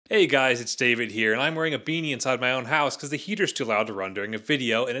Hey guys, it's David here, and I'm wearing a beanie inside my own house because the heater's too loud to run during a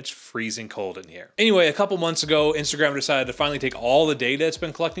video and it's freezing cold in here. Anyway, a couple months ago, Instagram decided to finally take all the data it's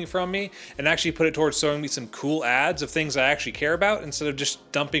been collecting from me and actually put it towards showing me some cool ads of things I actually care about instead of just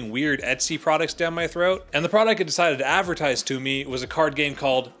dumping weird Etsy products down my throat. And the product it decided to advertise to me was a card game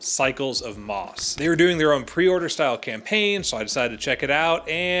called Cycles of Moss. They were doing their own pre-order style campaign, so I decided to check it out,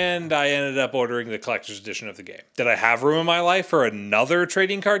 and I ended up ordering the collector's edition of the game. Did I have room in my life for another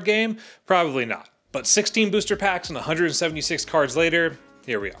trading card game? Probably not. But 16 booster packs and 176 cards later,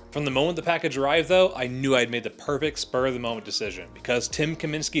 here we are. From the moment the package arrived though, I knew I'd made the perfect spur of the moment decision because Tim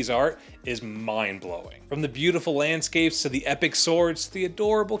Kaminski's art is mind-blowing. From the beautiful landscapes to the epic swords to the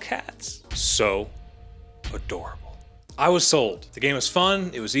adorable cats. So adorable. I was sold. The game was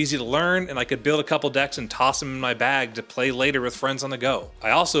fun, it was easy to learn, and I could build a couple decks and toss them in my bag to play later with friends on the go.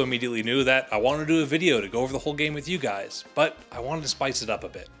 I also immediately knew that I wanted to do a video to go over the whole game with you guys, but I wanted to spice it up a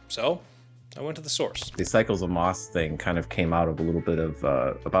bit. So I went to the source. The Cycles of Moss thing kind of came out of a little bit of,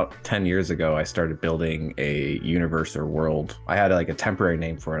 about 10 years ago, I started building a universe or world. I had like a temporary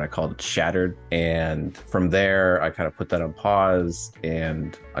name for it. I called it Shattered. And from there, I kind of put that on pause.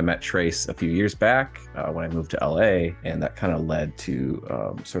 And I met Trace a few years back when I moved to LA. And that kind of led to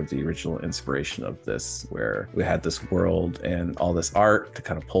sort of the original inspiration of this, where we had this world and all this art to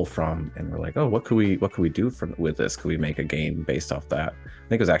kind of pull from. And we're like, oh, what could we do with this? Could we make a game based off that? I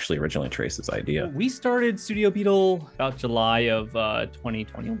think it was actually originally Trace's idea. We started Studio Beetle about July of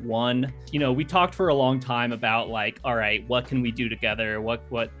 2021. You know, we talked for a long time about like, all right, what can we do together? What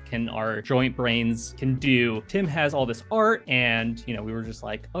can our joint brains can do? Tim has all this art, and you know, we were just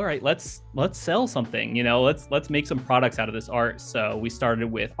like, all right, let's sell something. You know, let's make some products out of this art. So we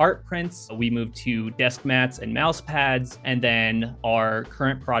started with art prints. We moved to desk mats and mouse pads, and then our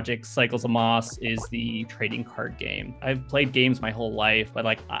current project, Cycles of Moss, is the trading card game. I've played games my whole life, but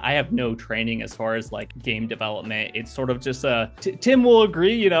like I have no training as far as like game development. It's sort of just Tim will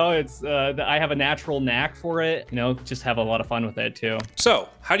agree, you know, it's I have a natural knack for it, you know, just have a lot of fun with it too. So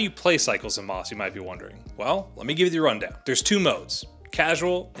how do you play Cycles of Moss, you might be wondering? Well, let me give you the rundown. There's two modes,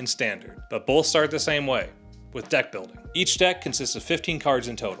 casual and standard, but both start the same way, with deck building. Each deck consists of 15 cards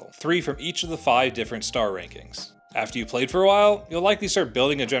in total, 3 from each of the 5 different star rankings. After you played for a while, you'll likely start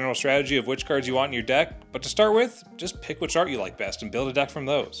building a general strategy of which cards you want in your deck, but to start with, just pick which art you like best and build a deck from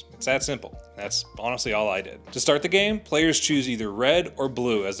those. It's that simple. That's honestly all I did. To start the game, players choose either red or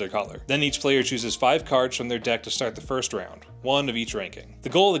blue as their color. Then each player chooses 5 cards from their deck to start the first round, 1 of each ranking. The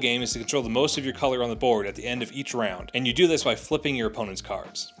goal of the game is to control the most of your color on the board at the end of each round, and you do this by flipping your opponent's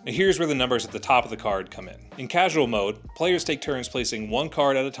cards. Now here's where the numbers at the top of the card come in. In casual mode, players take turns placing 1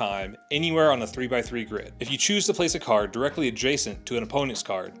 card at a time anywhere on a 3x3 grid. If you choose to place a card directly adjacent to an opponent's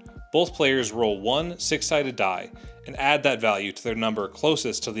card, both players roll 1 6-sided die and add that value to their number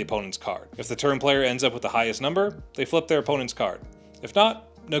closest to the opponent's card. If the turn player ends up with the highest number, they flip their opponent's card. If not,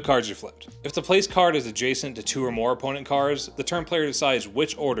 no cards are flipped. If the placed card is adjacent to 2 or more opponent cards, the turn player decides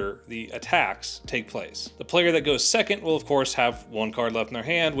which order the attacks take place. The player that goes second will of course have 1 card left in their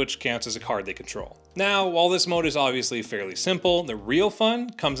hand, which counts as a card they control. Now, while this mode is obviously fairly simple, the real fun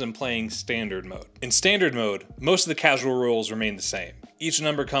comes in playing standard mode. In standard mode, most of the casual rules remain the same. Each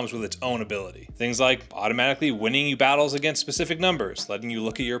number comes with its own ability. Things like automatically winning you battles against specific numbers, letting you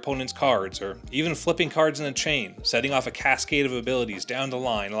look at your opponent's cards, or even flipping cards in a chain, setting off a cascade of abilities down the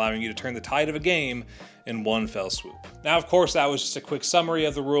line, allowing you to turn the tide of a game in one fell swoop. Now, of course, that was just a quick summary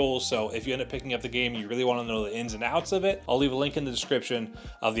of the rules, so if you end up picking up the game and you really want to know the ins and outs of it, I'll leave a link in the description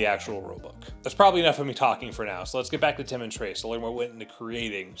of the actual rulebook. That's probably enough of me talking for now, so let's get back to Tim and Trace to learn what went into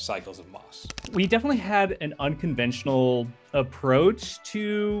creating Cycles of Moss. We definitely had an unconventional approach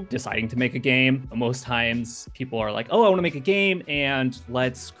to deciding to make a game. Most times people are like, oh, I want to make a game and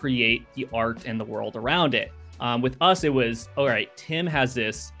let's create the art and the world around it. With us, it was, all right, Tim has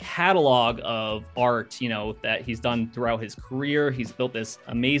this catalog of art, you know, that he's done throughout his career. He's built this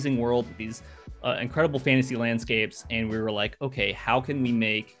amazing world with these incredible fantasy landscapes. And we were like, okay, how can we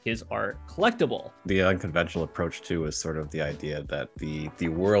make his art collectible? The unconventional approach too is sort of the idea that the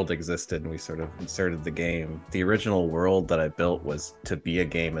world existed and we sort of inserted the game. The original world that I built was to be a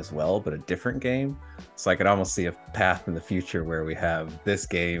game as well, but a different game. So I could almost see a path in the future where we have this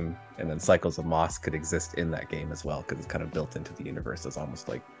game And then Cycles of Moss could exist in that game as well, because it's kind of built into the universe. It's almost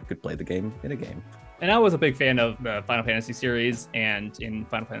like you could play the game in a game. And I was a big fan of the Final Fantasy series, and in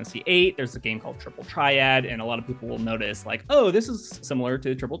Final Fantasy VIII, there's a game called Triple Triad, and a lot of people will notice like, oh, this is similar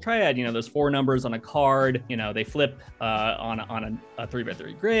to Triple Triad. You know, there's 4 numbers on a card, you know, they flip on a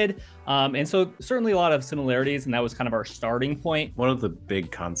 3x3 grid. And so certainly a lot of similarities, and that was kind of our starting point. One of the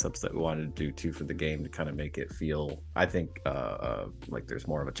big concepts that we wanted to do too for the game to kind of make it feel, I think, like there's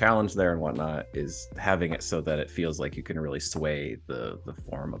more of a challenge there and whatnot, is having it so that it feels like you can really sway the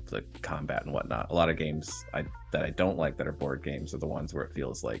form of the combat and whatnot. A lot of games that I don't like that are board games are the ones where it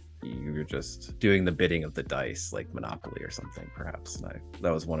feels like you're just doing the bidding of the dice, like Monopoly or something, perhaps. And I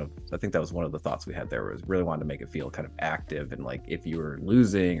think that was one of the thoughts we had there, was really wanted to make it feel kind of active, and like if you were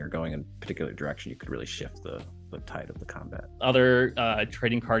losing or going in a particular direction, you could really shift the tide of the combat. Other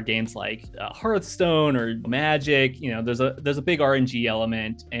trading card games like Hearthstone or Magic, you know, there's a big RNG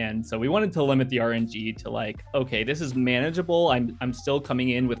element, and so we wanted to limit the RNG to like, okay, this is manageable. I'm still coming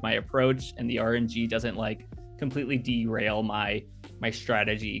in with my approach, and the RNG doesn't like completely derail my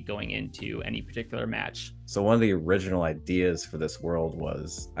strategy going into any particular match. So one of the original ideas for this world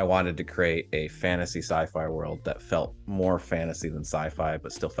was I wanted to create a fantasy sci-fi world that felt more fantasy than sci-fi,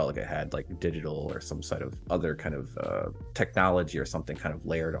 but still felt like it had like digital or some sort of other kind of technology or something kind of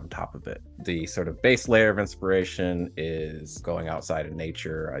layered on top of it. The sort of base layer of inspiration is going outside in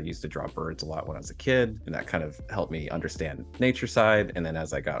nature. I used to draw birds a lot when I was a kid, and that kind of helped me understand nature side. And then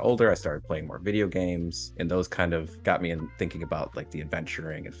as I got older, I started playing more video games, and those kind of got me in thinking about like the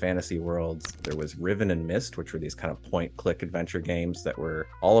adventuring and fantasy worlds. There was Riven and Mist, which were these kind of point-click adventure games that were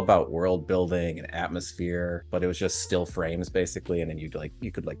all about world building and atmosphere, but it was just still frames basically, and then you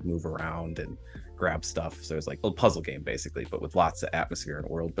could move around and grab stuff. So it was like a puzzle game basically, but with lots of atmosphere and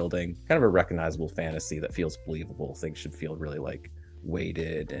world building. Kind of a recognizable fantasy that feels believable. Things should feel really like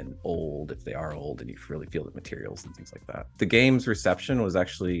weighted and old if they are old, and you really feel the materials and things like that. The game's reception was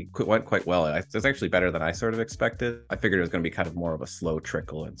went quite well. It was actually better than I sort of expected. I figured it was going to be kind of more of a slow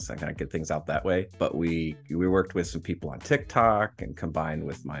trickle and so kind of get things out that way. But we worked with some people on TikTok and combined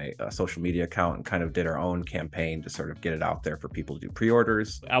with my social media account and kind of did our own campaign to sort of get it out there for people to do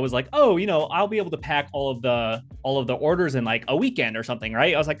pre-orders. I was like, oh, you know, I'll be able to pack all of the orders in like a weekend or something,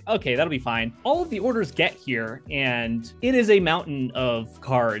 right? I was like, okay, that'll be fine. All of the orders get here, and it is a mountain of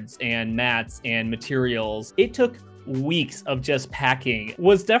cards and mats and materials. It took weeks of just packing.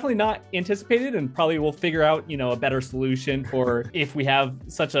 Was definitely not anticipated, and probably we'll figure out, you know, a better solution for if we have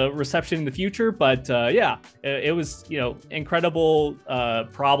such a reception in the future. But yeah, it was, you know, incredible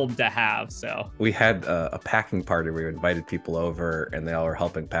problem to have. So we had a packing party where we invited people over and they all were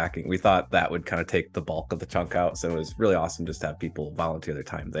helping packing. We thought that would kind of take the bulk of the chunk out, so it was really awesome just to have people volunteer their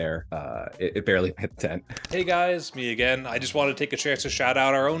time there. It barely hit 10. Hey guys, me again. I just wanted to take a chance to shout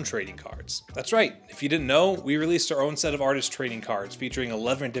out our own trading cards. That's right, if you didn't know, we released our own set of artist trading cards featuring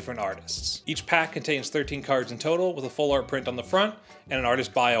 11 different artists. Each pack contains 13 cards in total, with a full art print on the front and an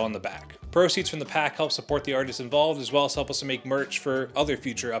artist bio on the back. Proceeds from the pack help support the artists involved, as well as help us to make merch for other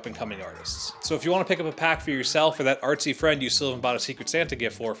future up-and-coming artists. So if you want to pick up a pack for yourself or that artsy friend you still haven't bought a Secret Santa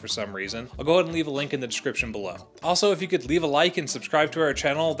gift for some reason, I'll go ahead and leave a link in the description below. Also, if you could leave a like and subscribe to our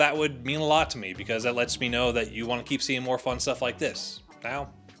channel, that would mean a lot to me, because that lets me know that you want to keep seeing more fun stuff like this.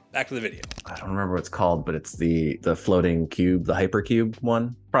 Now, back to the video. I don't remember what it's called, but it's the floating cube, the hypercube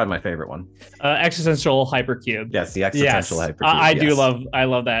one. Probably my favorite one. Existential hypercube. Yes, the existential hypercube. I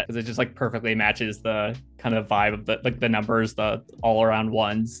love that, because it just like perfectly matches the kind of vibe of the numbers, the all around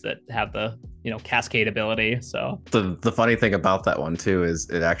ones that have the, you know, cascade ability. So the funny thing about that one too is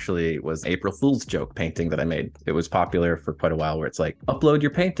it actually was April Fool's joke painting that I made. It was popular for quite a while, where it's like, upload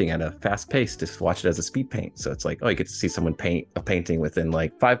your painting at a fast pace, just watch it as a speed paint. So it's like, oh, you get to see someone paint a painting within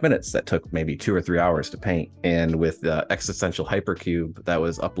like 5 minutes that took maybe 2 or 3 hours to paint. And with the existential hypercube, that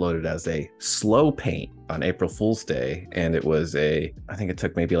was uploaded as a slow paint on April Fool's Day, and it was I think it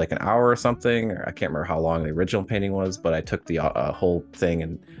took maybe like an hour or something, or I can't remember how long the original painting was, but I took the whole thing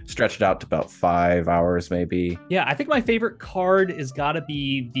and stretched it out to about 5 hours maybe. Yeah, I think my favorite card is gotta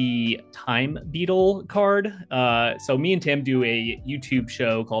be the Time Beetle card. So me and Tim do a YouTube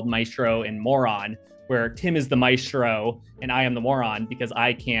show called Maestro and Moron, where Tim is the maestro and I am the moron, because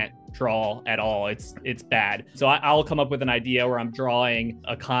I can't draw at all. It's bad. So I'll come up with an idea where I'm drawing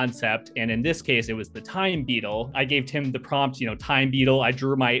a concept, and in this case it was the Time Beetle. I gave Tim the prompt, you know, Time Beetle. I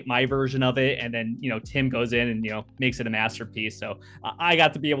drew my version of it, and then, you know, Tim goes in and, you know, makes it a masterpiece. So I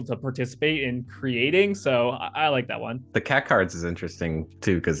got to be able to participate in creating, so I like that one. The cat cards is interesting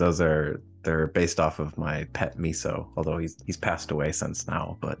too, because they're based off of my pet Miso, although he's passed away since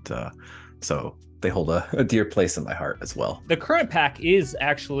now, but so they hold a dear place in my heart as well. The current pack is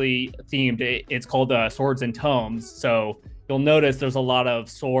actually themed. It's called Swords and Tomes. So you'll notice there's a lot of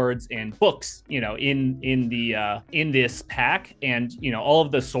swords and books, in this pack, and all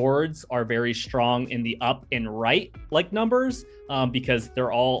of the swords are very strong in the up and right like numbers, because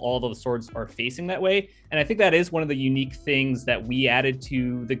they're all the swords are facing that way. And I think that is one of the unique things that we added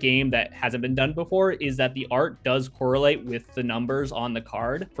to the game that hasn't been done before, is that the art does correlate with the numbers on the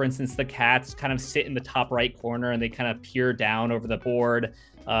card. For instance, the cats kind of sit in the top right corner and they kind of peer down over the board,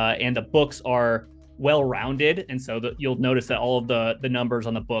 and the books are well-rounded, and so you'll notice that all of the numbers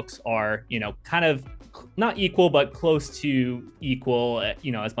on the books are kind of not equal but close to equal,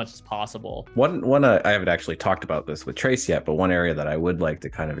 as much as possible. One I haven't actually talked about this with Trace yet, but one area that I would like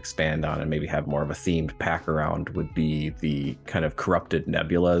to kind of expand on and maybe have more of a themed pack around would be the kind of corrupted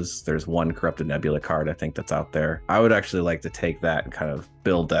nebulas. There's one corrupted nebula card I think that's out there. I would actually like to take that and kind of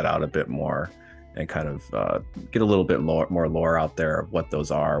build that out a bit more, and kind of get a little bit more lore out there of what those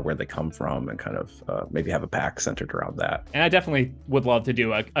are, where they come from, and kind of maybe have a pack centered around that. And I definitely would love to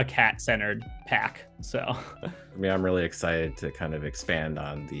do a cat-centered pack. So I mean, I'm really excited to kind of expand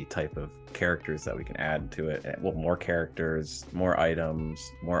on the type of characters that we can add to it. Well, more characters, more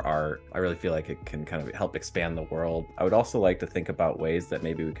items, more art. I really feel like it can kind of help expand the world. I would also like to think about ways that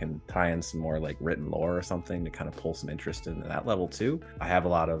maybe we can tie in some more like written lore or something to kind of pull some interest in that level too. I have a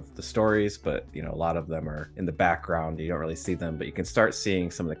lot of the stories, but a lot of them are in the background. You don't really see them, but you can start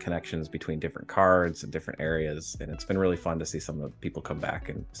seeing some of the connections between different cards and different areas. And it's been really fun to see some of the people come back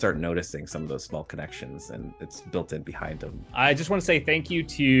and start noticing some of those small connections, and it's built in behind them. I just want to say thank you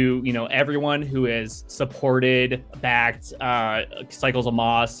to everyone who has supported, backed Cycles of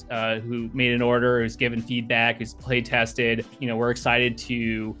Moss, who made an order, who's given feedback, who's play tested. We're excited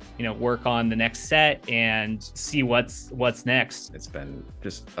to work on the next set and see what's next. It's been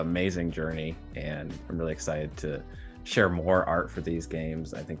just amazing journey, and I'm really excited to share more art for these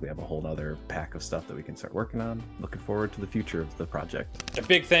games. I think we have a whole other pack of stuff that we can start working on. Looking forward to the future of the project. A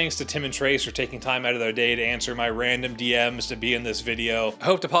big thanks to Tim and Trace for taking time out of their day to answer my random DMs to be in this video. I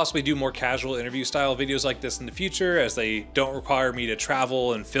hope to possibly do more casual interview style videos like this in the future, as they don't require me to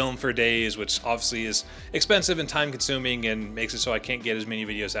travel and film for days, which obviously is expensive and time consuming and makes it so I can't get as many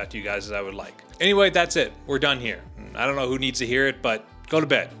videos out to you guys as I would like. Anyway, that's it. We're done here. I don't know who needs to hear it, but go to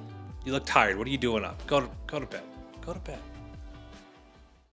bed. You look tired. What are you doing up? Go to bed. Go to bed.